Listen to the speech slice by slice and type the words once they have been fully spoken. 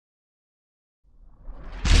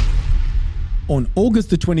On August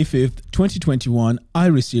the 25th, 2021, I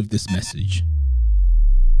received this message.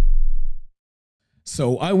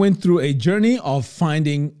 So I went through a journey of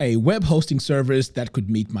finding a web hosting service that could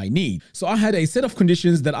meet my need. So I had a set of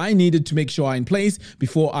conditions that I needed to make sure are in place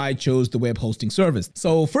before I chose the web hosting service.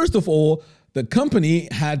 So first of all, the company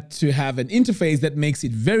had to have an interface that makes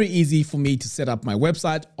it very easy for me to set up my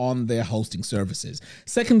website on their hosting services.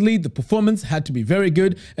 Secondly, the performance had to be very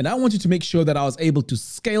good, and I wanted to make sure that I was able to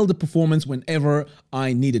scale the performance whenever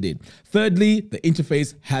I needed it. Thirdly, the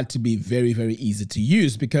interface had to be very, very easy to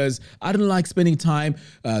use because I don't like spending time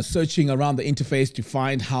searching around the interface to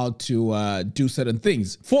find how to do certain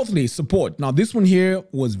things. Fourthly, support. Now, this one here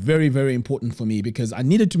was very, very important for me because I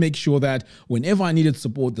needed to make sure that whenever I needed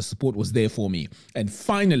support, the support was there for me. And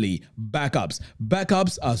finally, backups.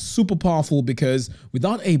 Backups are super powerful because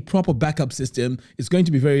without a proper backup system, it's going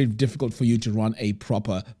to be very difficult for you to run a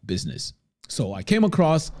proper business. So I came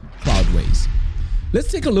across Cloudways. Let's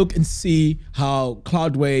take a look and see how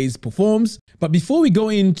Cloudways performs. But before we go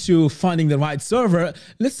into finding the right server,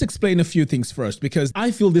 let's explain a few things first because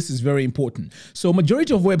I feel this is very important. So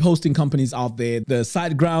majority of web hosting companies out there, the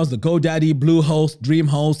SiteGrounds, the GoDaddy, Bluehost,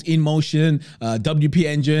 DreamHost, InMotion, WP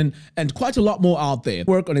Engine, and quite a lot more out there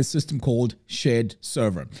work on a system called shared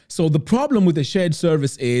server. So the problem with a shared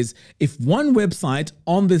service is if one website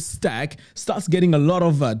on this stack starts getting a lot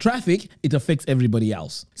of traffic, it affects everybody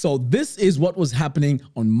else. So this is what was happening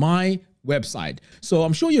on my website. So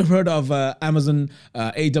I'm sure you've heard of Amazon,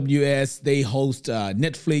 AWS. They host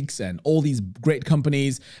Netflix and all these great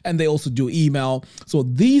companies, and they also do email. So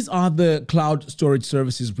these are the cloud storage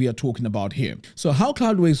services we are talking about here. So how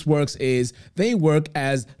Cloudways works is they work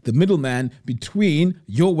as the middleman between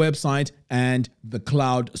your website and the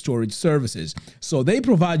cloud storage services. So they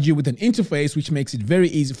provide you with an interface which makes it very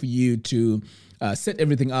easy for you to set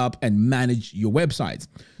everything up and manage your websites.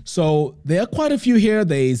 So there are quite a few here.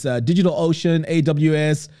 There's DigitalOcean,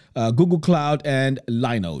 AWS, Google Cloud, and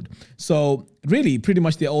Linode. So really, pretty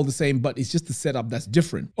much they're all the same, but it's just the setup that's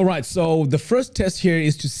different. All right, so the first test here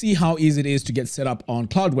is to see how easy it is to get set up on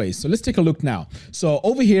Cloudways. So let's take a look now. So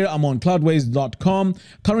over here, I'm on cloudways.com.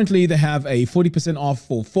 Currently, they have a 40% off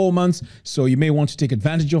for 4 months, so you may want to take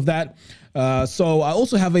advantage of that. So I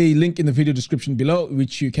also have a link in the video description below,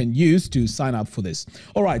 which you can use to sign up for this.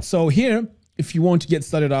 All right, so here, if you want to get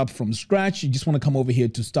started up from scratch, you just want to come over here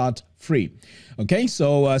to start free. Okay,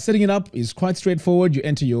 so setting it up is quite straightforward. You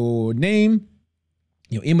enter your name,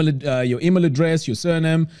 your email address, your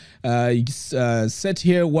surname. You just set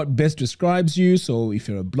here what best describes you. So if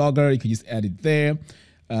you're a blogger, you can just add it there.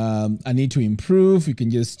 I need to improve. You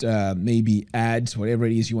can just maybe add whatever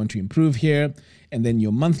it is you want to improve here. And then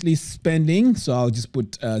your monthly spending. So I'll just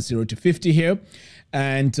put 0 to 50 here.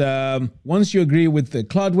 And once you agree with the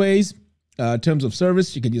Cloudways terms of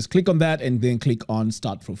service, you can just click on that and then click on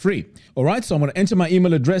start for free. All right, so I'm going to enter my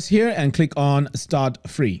email address here and click on start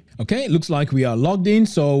free. Okay, it looks like we are logged in.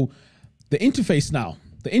 So the interface now,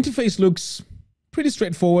 the interface looks pretty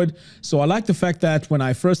straightforward. So I like the fact that when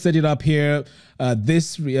I first set it up here,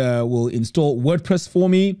 this will install WordPress for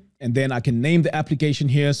me. And then I can name the application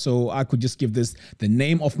here. So I could just give this the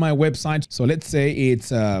name of my website. So let's say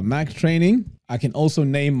it's Mac Training. I can also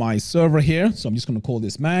name my server here. So I'm just going to call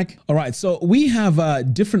this Mac. All right. So we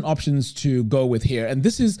have different options to go with here. And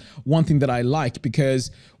this is one thing that I like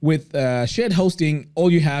because with shared hosting, all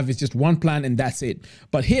you have is just one plan and that's it.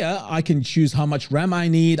 But here I can choose how much RAM I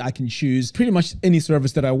need. I can choose pretty much any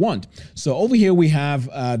service that I want. So over here we have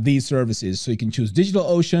these services. So you can choose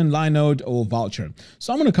DigitalOcean, Linode, or Voucher.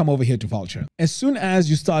 So I'm going to come over here to Voucher. As soon as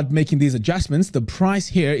you start making these adjustments, the price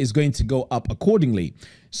here is going to go up accordingly.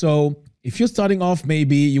 So if you're starting off,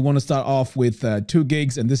 maybe you want to start off with 2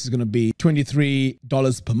 gigs and this is going to be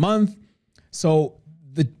 $23 per month. So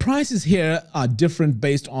the prices here are different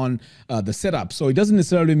based on the setup. So it doesn't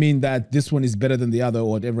necessarily mean that this one is better than the other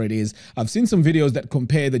or whatever it is. I've seen some videos that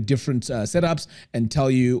compare the different setups and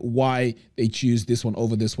tell you why they choose this one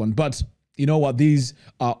over this one. But you know what? These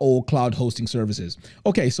are all cloud hosting services.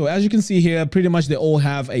 Okay, so as you can see here, pretty much they all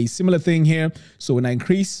have a similar thing here. So when I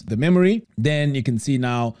increase the memory, then you can see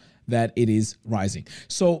now that it is rising.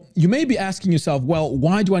 So you may be asking yourself, well,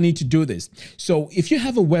 why do I need to do this? So if you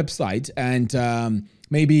have a website and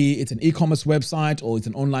maybe it's an e-commerce website or it's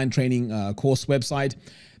an online training course website,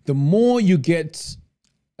 the more you get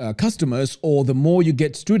customers or the more you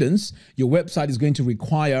get students, your website is going to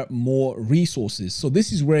require more resources. So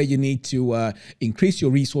this is where you need to increase your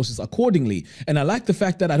resources accordingly. And I like the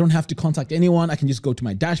fact that I don't have to contact anyone. I can just go to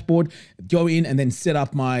my dashboard, go in and then set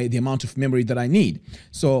up the amount of memory that I need.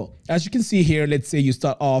 So as you can see here, let's say you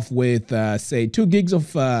start off with say 2 gigs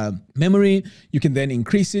of memory. You can then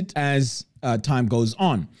increase it as time goes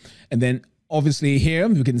on. And then obviously here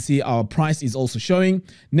you can see our price is also showing.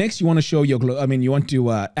 Next, you want to show your, you want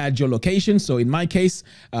to add your location. So in my case,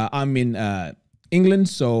 I'm in England,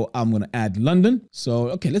 so I'm going to add London. So,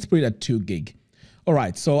 okay, let's put it at 2 gig. All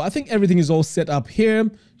right, so I think everything is all set up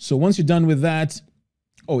here. So once you're done with that,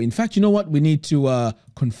 oh, in fact, you know what? We need to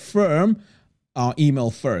confirm our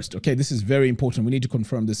email first. Okay, this is very important. We need to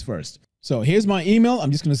confirm this first. So here's my email.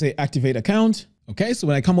 I'm just going to say activate account. Okay, so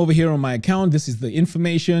when I come over here on my account, this is the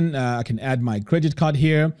information. I can add my credit card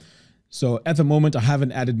here. So at the moment, I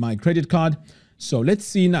haven't added my credit card. So let's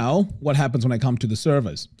see now what happens when I come to the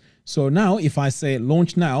servers. So now if I say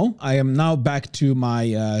launch now, I am now back to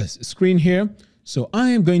my screen here. So I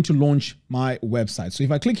am going to launch my website. So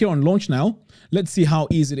if I click here on launch now, let's see how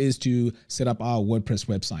easy it is to set up our WordPress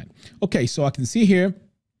website. Okay, so I can see here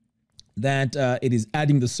that it is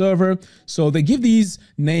adding the server. So they give these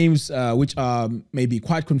names which are maybe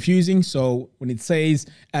quite confusing. So when it says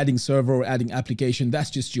adding server or adding application, that's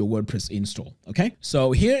just your WordPress install. Okay,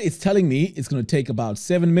 so here it's telling me it's going to take about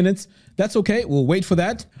 7 minutes. That's okay, we'll wait for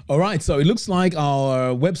that. All right, so it looks like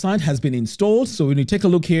our website has been installed. So when you take a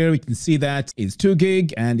look here, we can see that it's 2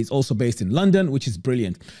 gig and it's also based in London, which is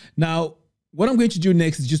brilliant. Now, what I'm going to do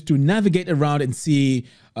next is just to navigate around and see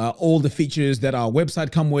all the features that our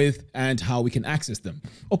website come with and how we can access them.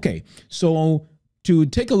 Okay, so to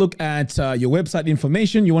take a look at your website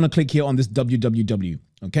information, you want to click here on this www.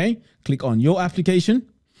 Okay, click on your application.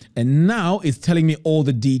 And now it's telling me all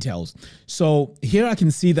the details. So here I can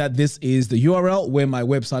see that this is the URL where my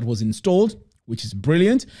website was installed, which is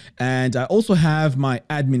brilliant. And I also have my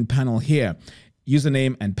admin panel here,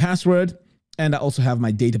 username and password. And I also have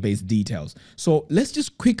my database details. So let's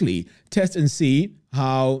just quickly test and see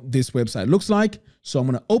how this website looks like. So I'm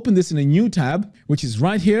going to open this in a new tab, which is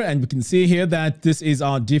right here. And we can see here that this is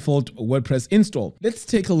our default WordPress install. Let's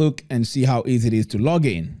take a look and see how easy it is to log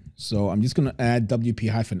in. So I'm just going to add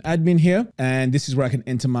wp-admin here. And this is where I can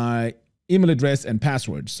enter my email address and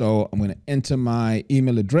password. So I'm going to enter my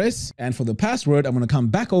email address. And for the password, I'm going to come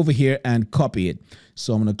back over here and copy it.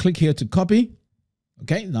 So I'm going to click here to copy.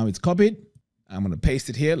 Okay, now it's copied. I'm going to paste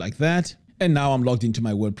it here like that. And now I'm logged into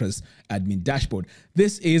my WordPress admin dashboard.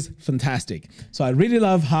 This is fantastic. So I really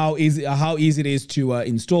love how easy it is to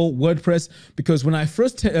install WordPress, because when I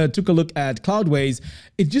first took a look at Cloudways,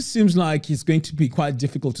 it just seems like it's going to be quite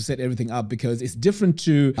difficult to set everything up, because it's different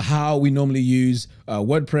to how we normally use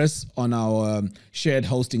WordPress on our shared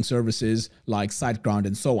hosting services like SiteGround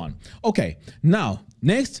and so on. Okay, now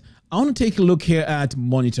next, I want to take a look here at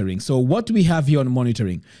monitoring. So what do we have here on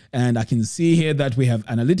monitoring? And I can see here that we have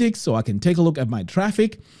analytics. So I can take a look at my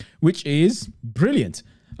traffic, which is brilliant.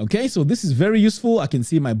 Okay, so this is very useful. I can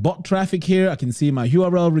see my bot traffic here. I can see my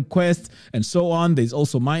URL requests and so on. There's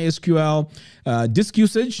also MySQL, disk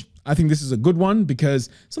usage. I think this is a good one, because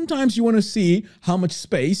sometimes you want to see how much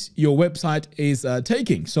space your website is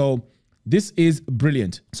taking. So this is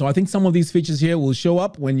brilliant. So I think some of these features here will show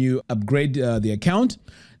up when you upgrade the account.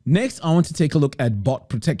 Next, I want to take a look at bot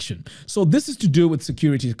protection. So this is to do with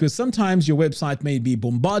security, because sometimes your website may be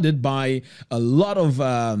bombarded by a lot of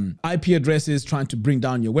IP addresses trying to bring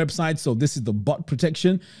down your website. So this is the bot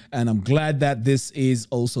protection, and I'm glad that this is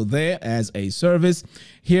also there as a service.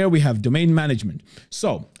 Here we have domain management.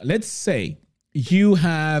 So let's say you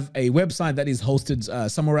have a website that is hosted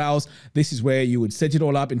somewhere else. This is where you would set it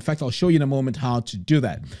all up. In fact, I'll show you in a moment how to do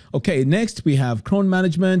that. Okay, next we have cron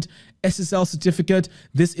management, SSL certificate.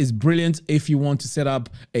 This is brilliant if you want to set up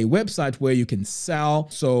a website where you can sell.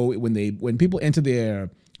 So when people enter their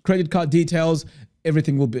credit card details,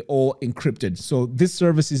 everything will be all encrypted. So this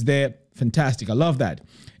service is there. Fantastic. I love that.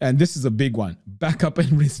 And this is a big one, backup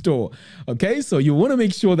and restore. Okay, so you want to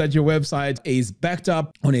make sure that your website is backed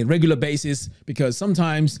up on a regular basis, because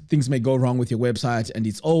sometimes things may go wrong with your website, and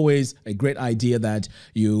it's always a great idea that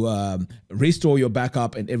you restore your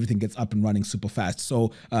backup and everything gets up and running super fast.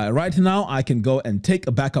 So right now I can go and take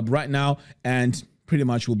a backup right now, and pretty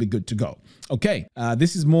much will be good to go. Okay,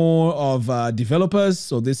 this is more of developers.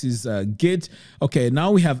 So this is Git. Okay,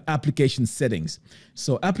 now we have application settings.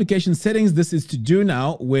 So application settings, this is to do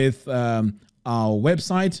now with our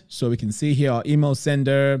website. So we can see here our email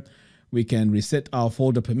sender. We can reset our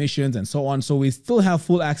folder permissions and so on. So we still have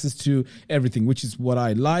full access to everything, which is what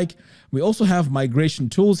I like. We also have migration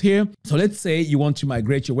tools here. So let's say you want to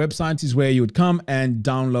migrate your website. This is where you would come and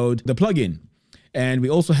download the plugin. And we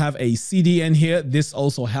also have a CDN here. This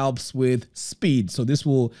also helps with speed. So this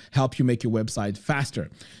will help you make your website faster.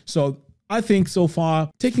 So I think so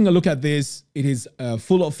far, taking a look at this, it is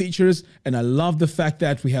full of features. And I love the fact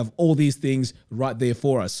that we have all these things right there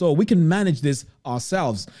for us. So we can manage this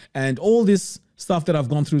ourselves. And all this stuff that I've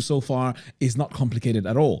gone through so far is not complicated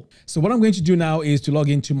at all. So what I'm going to do now is to log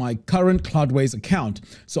into my current Cloudways account.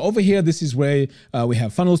 So over here, this is where we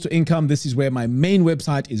have funnels to income. This is where my main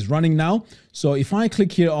website is running now. So if I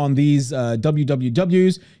click here on these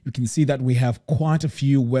wwws, you can see that we have quite a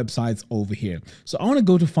few websites over here. So I want to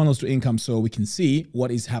go to funnels to income so we can see what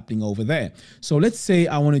is happening over there. So let's say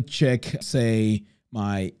I want to check, say,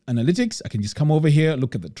 my analytics. I can just come over here,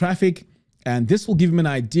 look at the traffic, and this will give me an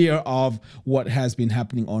idea of what has been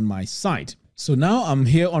happening on my site. So now I'm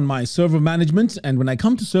here on my server management. And when I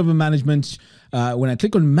come to server management, when I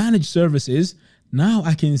click on manage services, now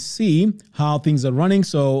I can see how things are running.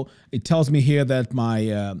 So it tells me here that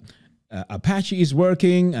my Apache is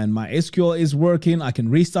working and my SQL is working. I can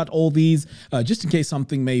restart all these just in case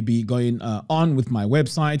something may be going on with my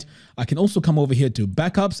website. I can also come over here to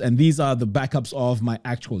backups, and these are the backups of my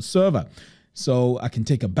actual server. So I can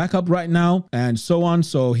take a backup right now and so on.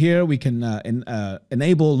 So here we can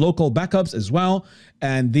enable local backups as well.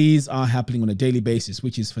 And these are happening on a daily basis,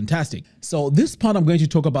 which is fantastic. So this part I'm going to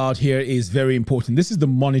talk about here is very important. This is the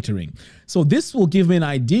monitoring. So this will give me an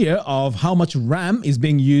idea of how much RAM is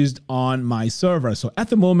being used on my server. So at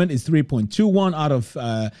the moment it's 3.21 out of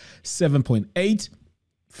 7.8.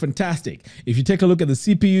 Fantastic. If you take a look at the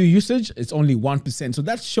CPU usage, it's only 1%. So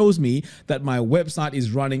that shows me that my website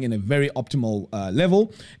is running in a very optimal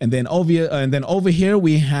level. And then over here,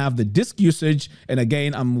 we have the disk usage. And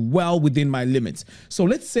again, I'm well within my limits. So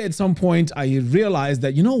let's say at some point I realize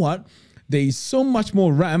that, you know what, there is so much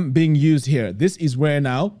more RAM being used here. This is where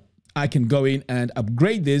now I can go in and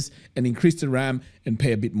upgrade this and increase the RAM and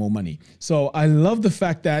pay a bit more money. So I love the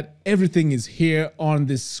fact that everything is here on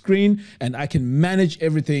this screen and I can manage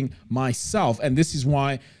everything myself. And this is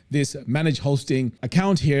why this manage hosting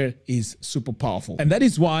account here is super powerful. And that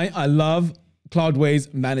is why I love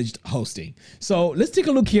Cloudways managed hosting. So let's take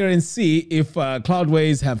a look here and see if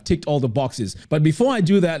Cloudways have ticked all the boxes. But before I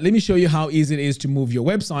do that, let me show you how easy it is to move your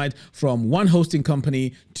website from one hosting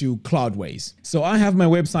company to Cloudways. So I have my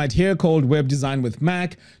website here called Web Design with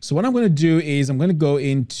Mac. So what I'm going to do is I'm going to go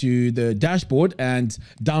into the dashboard and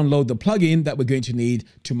download the plugin that we're going to need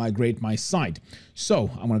to migrate my site. So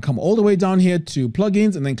I'm going to come all the way down here to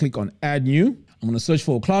plugins and then click on add new. I'm going to search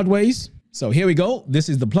for Cloudways. So here we go. This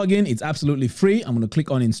is the plugin. It's absolutely free. I'm going to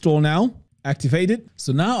click on install now, activate it.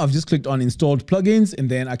 So now I've just clicked on installed plugins, and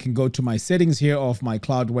then I can go to my settings here of my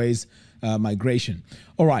Cloudways migration.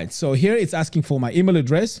 All right. So here it's asking for my email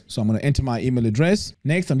address. So I'm going to enter my email address.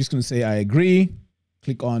 Next, I'm just going to say I agree.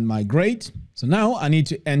 Click on migrate. So now I need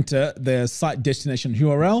to enter the site destination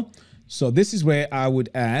URL. So this is where I would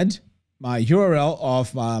add my URL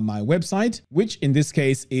of my website, which in this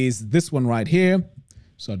case is this one right here.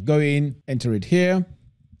 So I'd go in, enter it here.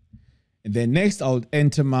 And then next I'll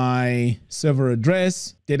enter my server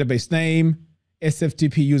address, database name,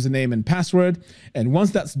 SFTP username and password. And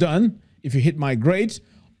once that's done, if you hit migrate,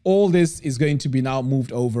 all this is going to be now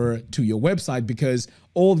moved over to your website because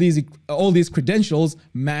all these credentials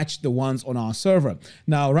match the ones on our server.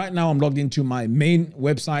 Now, right now I'm logged into my main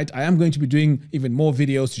website. I am going to be doing even more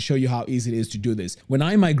videos to show you how easy it is to do this. When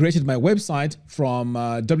I migrated my website from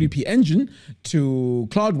WP Engine to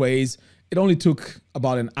Cloudways, it only took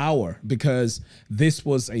about an hour because this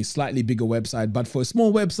was a slightly bigger website. But for a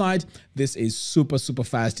small website, this is super, super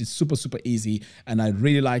fast. It's super, super easy. And I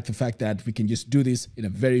really like the fact that we can just do this in a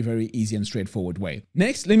very, very easy and straightforward way.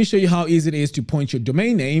 Next, let me show you how easy it is to point your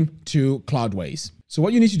domain name to Cloudways. So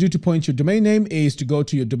what you need to do to point your domain name is to go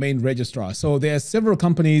to your domain registrar. So there are several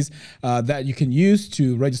companies that you can use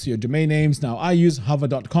to register your domain names. Now I use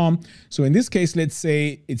hover.com. So in this case, let's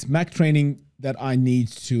say it's Mac Training that I need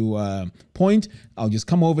to point. I'll just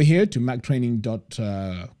come over here to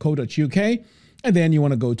mactraining.co.uk, and then you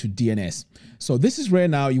want to go to DNS. So this is where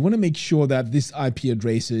now you want to make sure that these IP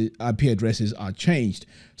addresses are changed.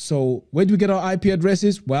 So where do we get our IP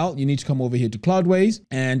addresses? Well, you need to come over here to Cloudways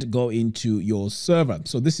and go into your server.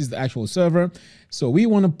 So this is the actual server. So we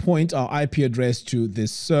want to point our IP address to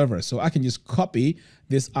this server. So I can just copy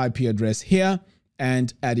this IP address here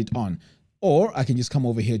and add it on. Or I can just come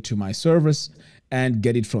over here to my service and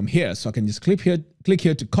get it from here. So I can just click here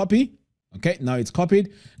to copy. Okay, now it's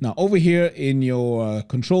copied. Now over here in your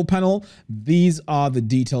control panel, these are the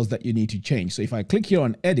details that you need to change. So if I click here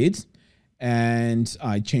on edit and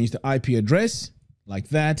I change the IP address like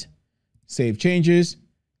that, save changes,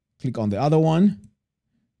 click on the other one,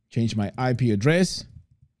 change my IP address,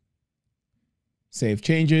 save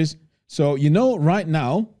changes. So you know right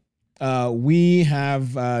now, we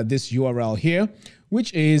have this URL here,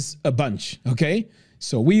 which is a bunch, okay?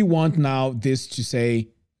 So we want now this to say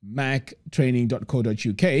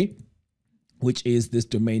mactraining.co.uk. which is this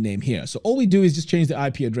domain name here. So all we do is just change the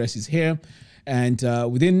IP addresses here, and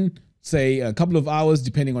within say a couple of hours,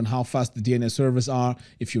 depending on how fast the DNS servers are,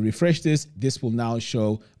 if you refresh this, this will now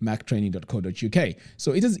show mactraining.co.uk.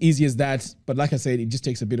 So it's as easy as that. But like I said, it just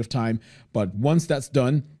takes a bit of time. But once that's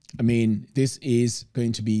done, I mean, this is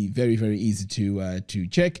going to be very, very easy to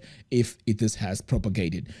check if this has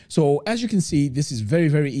propagated. So as you can see, this is very,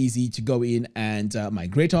 very easy to go in and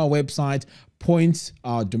migrate our website, point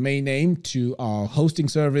our domain name to our hosting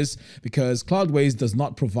service, because Cloudways does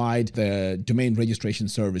not provide the domain registration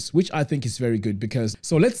service, which I think is very good. Because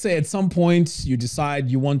so let's say at some point you decide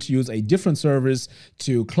you want to use a different service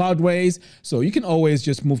to Cloudways. So you can always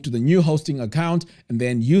just move to the new hosting account and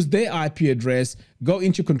then use their IP address, go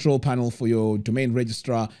into control panel for your domain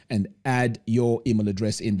registrar and add your email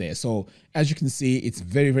address in there. So as you can see, it's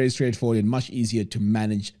very, very straightforward and much easier to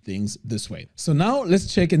manage things this way. So now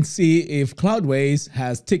let's check and see if Cloudways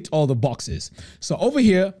has ticked all the boxes. So over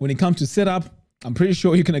here, when it comes to setup, I'm pretty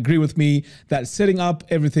sure you can agree with me that setting up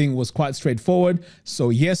everything was quite straightforward.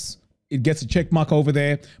 So yes, it gets a check mark over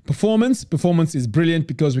there. Performance is brilliant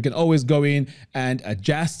because we can always go in and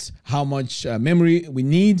adjust how much memory we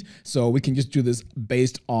need. So we can just do this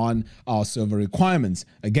based on our server requirements.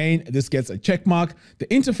 Again, this gets a check mark. The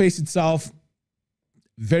interface itself,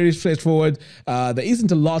 very straightforward. There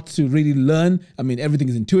isn't a lot to really learn. I mean, everything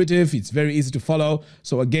is intuitive. It's very easy to follow.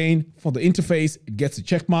 So again, for the interface, it gets a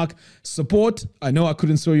check mark. Support, I know I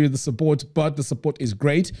couldn't show you the support, but the support is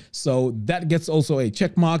great. So that gets also a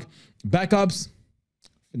check mark. Backups,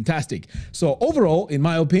 fantastic. So overall, in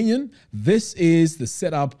my opinion, this is the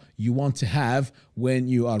setup you want to have when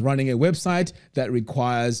you are running a website that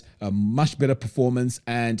requires a much better performance,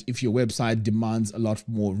 and if your website demands a lot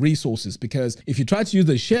more resources. Because if you try to use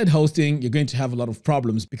the shared hosting, you're going to have a lot of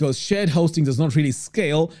problems, because shared hosting does not really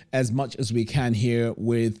scale as much as we can here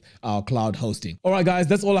with our cloud hosting. All right, guys,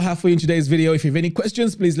 that's all I have for you in today's video. If you have any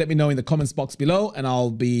questions, please let me know in the comments box below and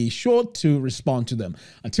I'll be sure to respond to them.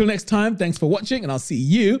 Until next time, thanks for watching and I'll see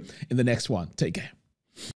you in the next one. Take care.